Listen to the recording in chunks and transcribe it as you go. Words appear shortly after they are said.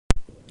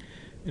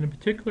In a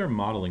particular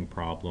modeling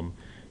problem,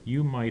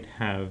 you might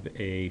have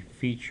a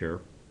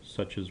feature,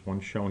 such as one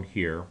shown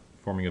here,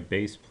 forming a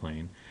base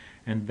plane,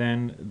 and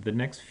then the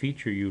next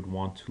feature you'd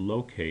want to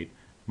locate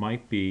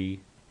might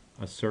be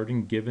a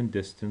certain given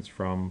distance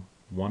from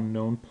one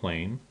known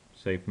plane,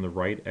 say from the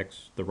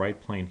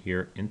right plane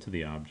here into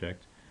the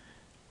object,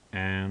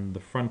 and the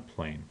front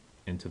plane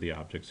into the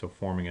object, so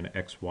forming an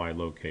XY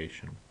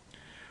location.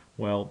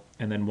 Well,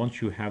 and then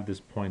once you have this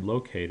point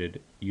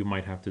located, you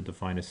might have to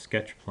define a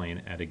sketch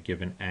plane at a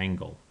given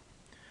angle.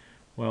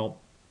 Well,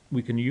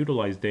 we can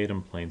utilize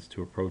datum planes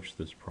to approach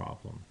this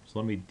problem. So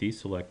let me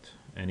deselect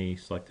any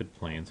selected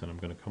planes, and I'm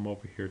going to come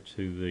over here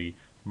to the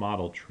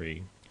model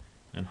tree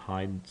and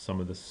hide some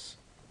of this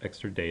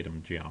extra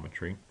datum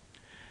geometry.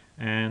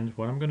 And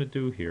what I'm going to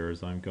do here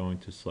is I'm going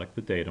to select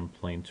the datum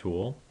plane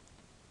tool,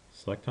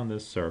 select on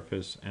this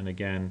surface, and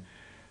again,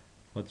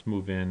 let's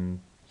move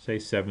in, say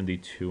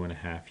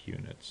 72.5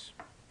 units.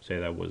 Say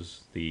that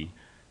was the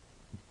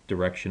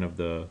direction of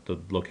the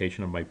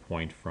location of my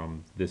point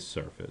from this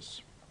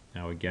surface.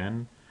 Now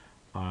again,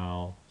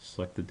 I'll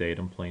select the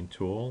datum plane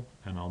tool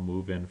and I'll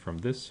move in from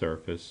this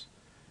surface,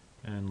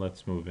 and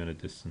let's move in a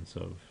distance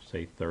of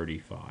say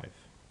 35.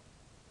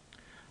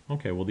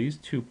 Okay, well these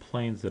two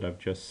planes that I've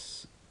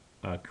just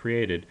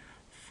created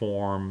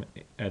form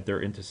at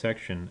their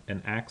intersection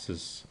an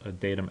axis, a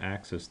datum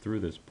axis through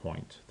this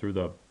point, through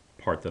the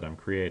part that I'm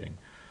creating.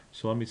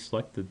 So let me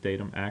select the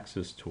datum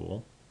axis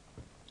tool,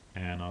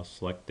 and I'll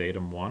select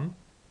datum 1.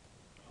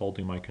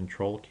 Holding my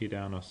control key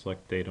down, I'll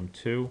select datum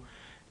 2,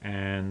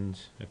 and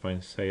if I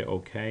say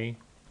OK,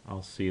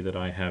 I'll see that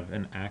I have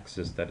an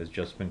axis that has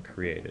just been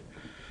created.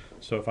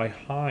 So if I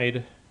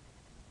hide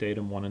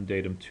datum 1 and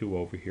datum 2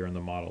 over here in the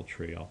model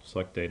tree, I'll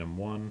select datum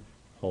 1,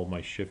 hold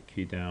my shift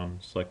key down,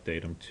 select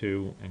datum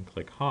 2, and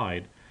click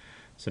hide.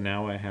 So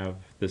now I have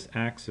this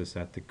axis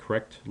at the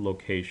correct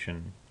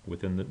location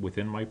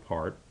within my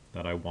part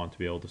that I want to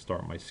be able to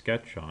start my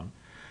sketch on,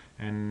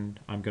 and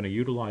I'm going to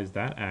utilize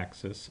that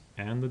axis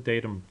and the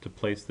datum to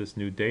place this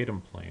new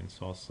datum plane.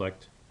 So I'll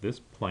select this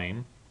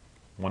plane,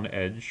 one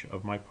edge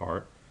of my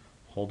part,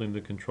 holding the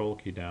control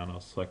key down,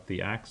 I'll select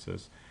the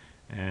axis,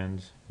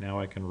 and now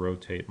I can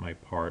rotate my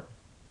part,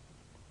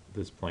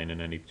 this plane, in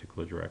any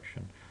particular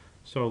direction.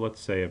 So let's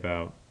say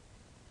about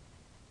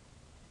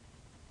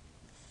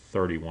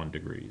 31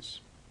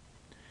 degrees.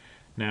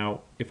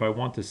 Now, if I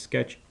want to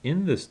sketch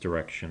in this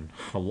direction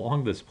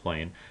along this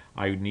plane,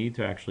 I need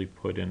to actually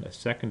put in a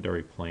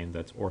secondary plane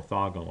that's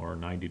orthogonal or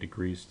 90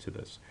 degrees to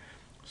this.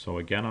 So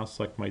again, I'll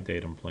select my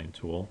datum plane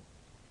tool,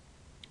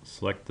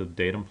 select the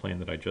datum plane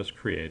that I just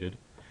created,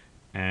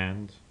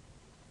 and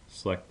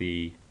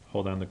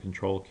hold down the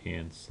control key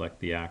and select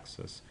the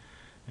axis.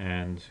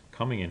 And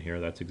coming in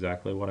here, that's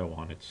exactly what I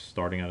want. It's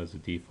starting out as a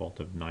default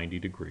of 90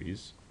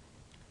 degrees.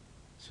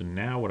 So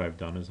now what I've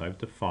done is I've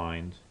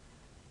defined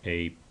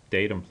a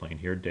datum plane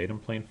here, datum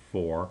plane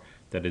 4,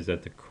 that is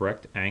at the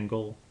correct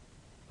angle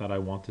that I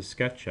want to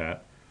sketch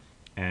at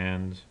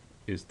and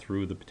is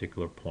through the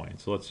particular point.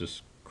 So let's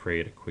just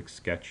create a quick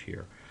sketch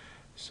here.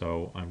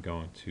 So I'm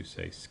going to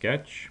say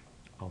sketch.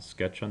 I'll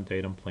sketch on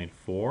datum plane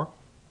 4,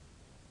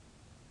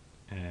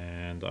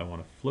 and I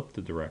want to flip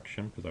the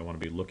direction because I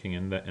want to be looking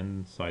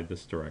inside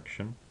this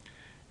direction,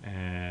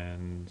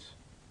 and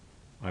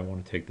I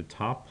want to take the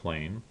top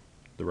plane,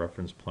 the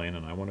reference plane,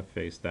 and I want to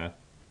face that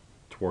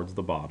towards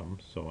the bottom.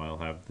 So I'll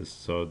have this,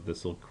 so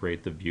this will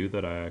create the view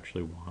that I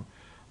actually want.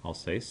 I'll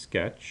say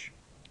sketch.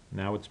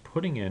 Now it's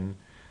putting in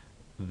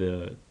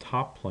the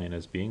top plane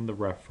as being the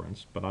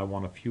reference, but I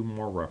want a few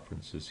more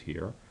references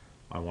here.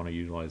 I want to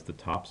utilize the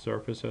top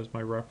surface as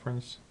my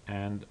reference,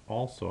 and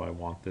also I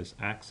want this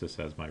axis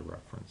as my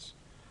reference.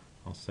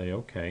 I'll say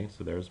OK,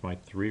 so there's my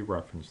 3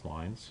 reference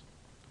lines.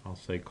 I'll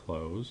say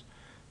close.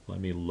 Let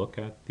me look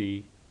at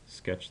the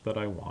sketch that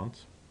I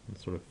want and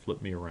sort of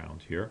flip me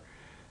around here.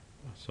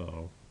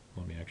 So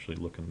let me actually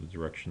look in the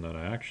direction that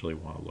I actually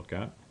want to look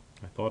at.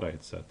 I thought I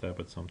had set that,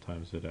 but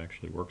sometimes it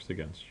actually works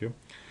against you.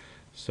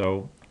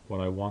 So what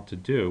I want to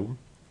do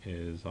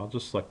is I'll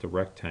just select a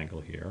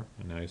rectangle here,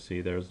 and now you see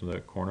there's the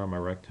corner of my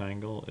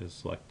rectangle is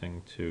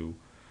selecting to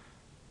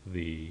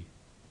the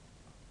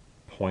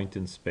point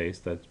in space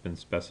that's been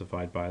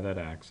specified by that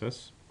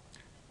axis.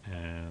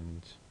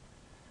 And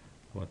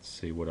let's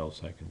see what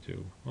else I can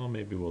do. Well,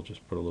 maybe we'll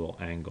just put a little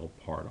angle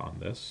part on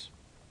this.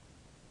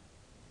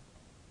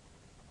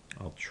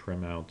 I'll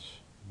trim out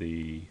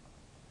the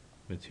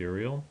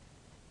material.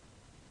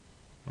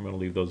 I'm going to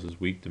leave those as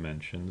weak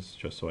dimensions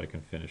just so I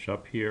can finish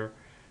up here.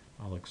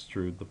 I'll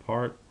extrude the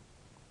part.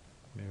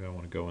 Maybe I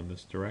want to go in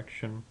this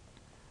direction.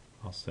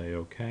 I'll say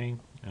OK,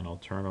 and I'll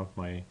turn off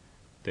my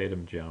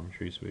datum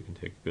geometry so we can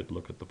take a good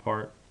look at the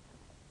part.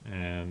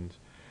 And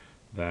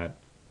that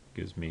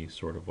gives me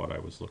sort of what I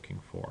was looking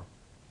for.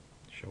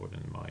 Show it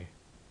in my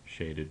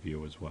shaded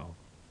view as well.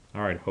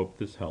 All right, hope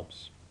this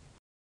helps.